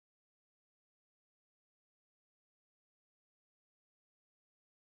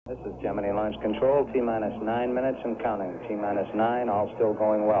This is Gemini Launch Control, T-minus 9 minutes and counting. T-minus 9, all still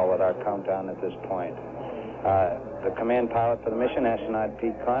going well with our countdown at this point. The command pilot for the mission, Astronaut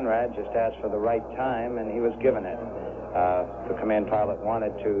Conrad, just asked for the right time, and he was given it. The command pilot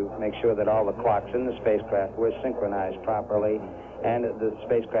wanted to make sure that all the clocks in the spacecraft were synchronized properly, and the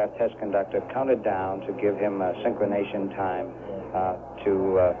spacecraft test conductor counted down to give him synchronization time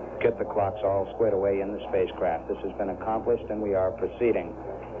to get the clocks all squared away in the spacecraft. This has been accomplished, and we are proceeding.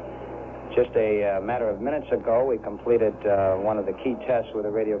 Just a matter of minutes ago, we completed one of the key tests with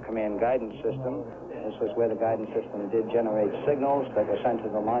the radio command guidance system. This was where the guidance system did generate signals that were sent to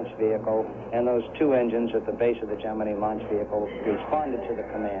the launch vehicle, and those two engines at the base of the Gemini launch vehicle responded to the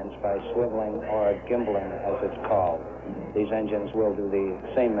commands by swiveling or gimbling, as it's called. These engines will do the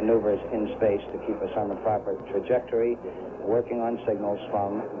same maneuvers in space to keep us on the proper trajectory, working on signals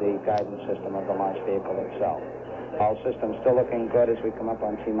from the guidance system of the launch vehicle itself. All systems still looking good as we come up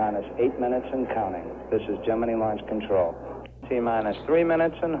on T-minus 8 minutes and counting. This is Gemini Launch Control. T-minus 3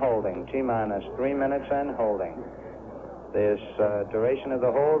 minutes and holding. T-minus 3 minutes and holding. This duration of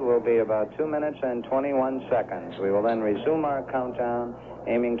the hold will be about 2 minutes and 21 seconds. We will then resume our countdown,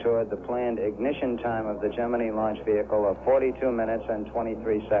 aiming toward the planned ignition time of the Gemini launch vehicle of 42 minutes and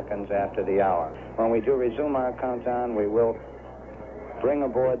 23 seconds after the hour. When we do resume our countdown, we will bring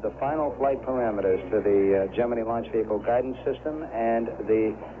aboard the final flight parameters to the Gemini launch vehicle guidance system and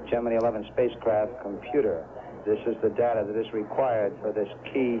the Gemini 11 spacecraft computer. This is the data that is required for this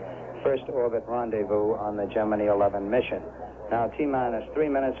key first orbit rendezvous on the Gemini 11 mission. Now, T-minus 3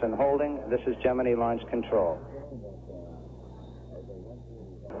 minutes and holding. This is Gemini Launch Control.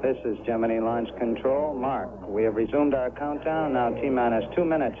 This is Gemini Launch Control. Mark, we have resumed our countdown. Now, T-minus 2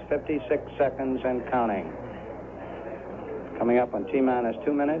 minutes, 56 seconds and counting. Coming up on T-minus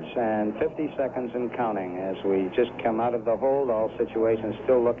 2 minutes and 50 seconds and counting. As we just come out of the hold, all situations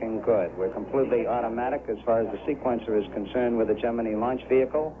still looking good. We're completely automatic as far as the sequencer is concerned with the Gemini launch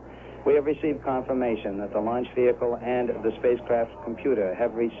vehicle. We have received confirmation that the launch vehicle and the spacecraft computer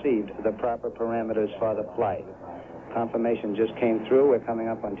have received the proper parameters for the flight. Confirmation just came through. We're coming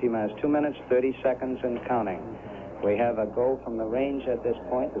up on T-minus 2 minutes, 30 seconds and counting. We have a go from the range at this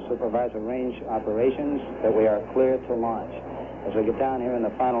point, the supervisor range operations, that we are clear to launch. As we get down here in the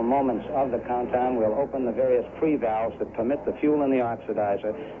final moments of the countdown, we'll open the various pre-valves that permit the fuel in the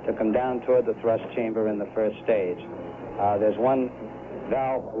oxidizer to come down toward the thrust chamber in the first stage. There's one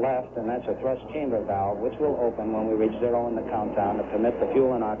valve left, and that's a thrust chamber valve, which will open when we reach zero in the countdown to permit the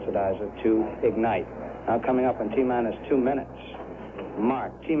fuel and oxidizer to ignite. Now coming up in T-minus 2 minutes. Mark,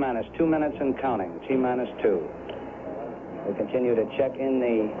 T-minus 2 minutes and counting. T-minus 2. We continue to check in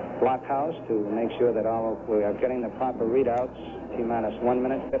the blockhouse to make sure that we are getting the proper readouts. T-minus 1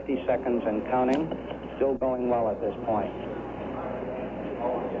 minute, 50 seconds and counting. Still going well at this point.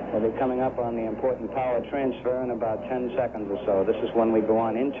 We'll be coming up on the important power transfer in about 10 seconds or so. This is when we go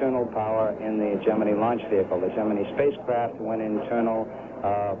on internal power in the Gemini launch vehicle. The Gemini spacecraft went internal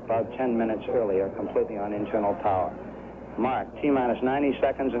about 10 minutes earlier, completely on internal power. Mark, T-minus 90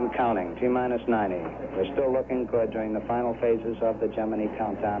 seconds and counting. T-minus 90. We're still looking good during the final phases of the Gemini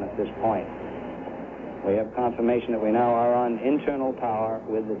countdown at this point. We have confirmation that we now are on internal power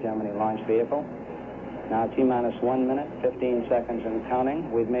with the Gemini launch vehicle. Now T-minus 1 minute, 15 seconds and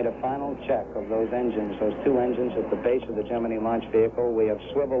counting. We've made a final check of those engines, those two engines at the base of the Gemini launch vehicle. We have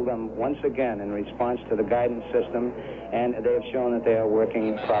swiveled them once again in response to the guidance system, and they have shown that they are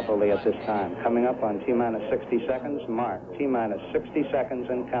working properly at this time. Coming up on T-minus 60 seconds, Mark, T-minus 60 seconds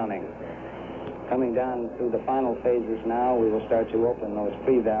and counting. Coming down through the final phases now, we will start to open those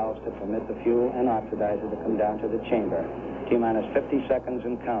pre-valves to permit the fuel and oxidizer to come down to the chamber. T-minus 50 seconds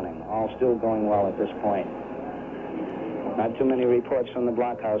and counting. All still going well at this point. Not too many reports from the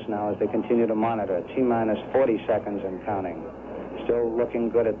blockhouse now as they continue to monitor. T-minus 40 seconds and counting. Still looking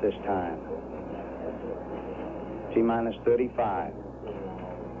good at this time. T-minus 35.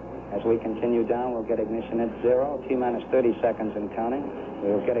 As we continue down, we'll get ignition at zero. T-minus 30 seconds and counting.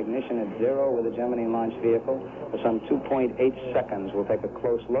 We will get ignition at zero with the Gemini launch vehicle. For some 2.8 seconds, we'll take a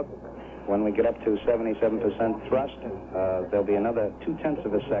close look. When we get up to 77% thrust, there'll be another 0.2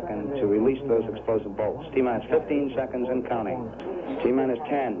 of a second to release those explosive bolts. T-minus 15 seconds and counting. T-minus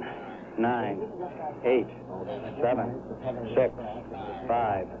 10, 9, 8, 7, 6,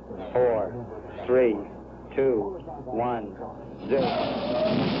 5, 4, 3, 2, 1, 0.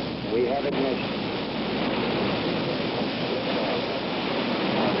 We have ignition.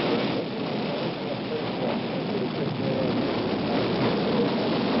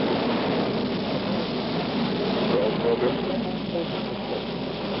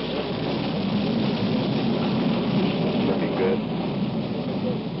 Looking good.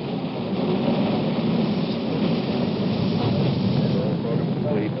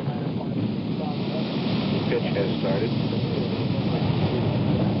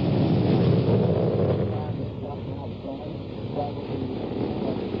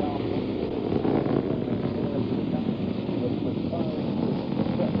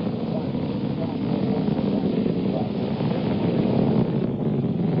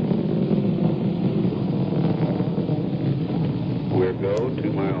 go,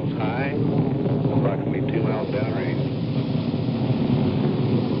 2 miles high, approximately 2 miles downrange.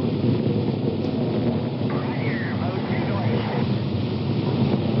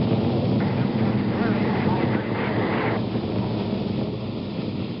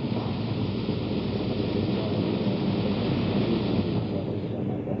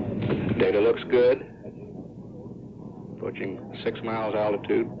 Data looks good. Approaching 6 miles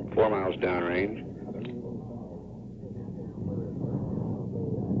altitude, 4 miles downrange.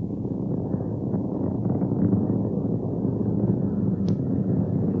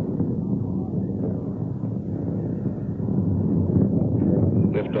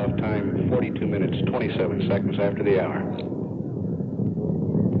 Liftoff time 42 minutes, 27 seconds after the hour.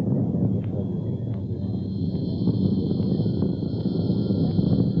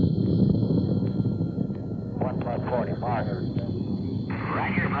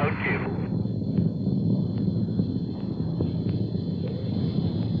 Roger, mode 2.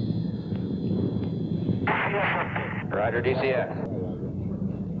 Roger, DCS.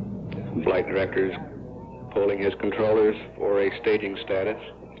 Flight director's pulling his controllers for a staging status.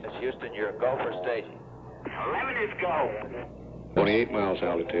 Miss Houston, you're go for staging. 11 is go. 28 miles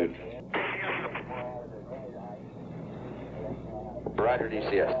altitude. Roger,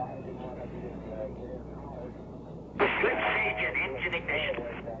 DCS. Slip stage and engine ignition.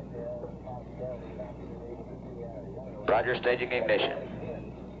 Roger, staging ignition.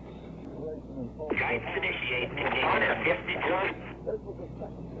 Guidance initiate. On at 52.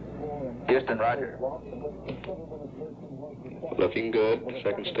 Houston, roger. Looking good.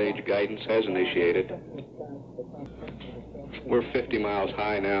 Second stage guidance has initiated. We're 50 miles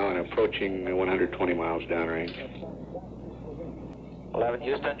high now and approaching 120 miles downrange. 11,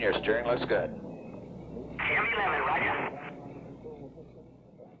 Houston, your steering looks good. Cam 11, roger.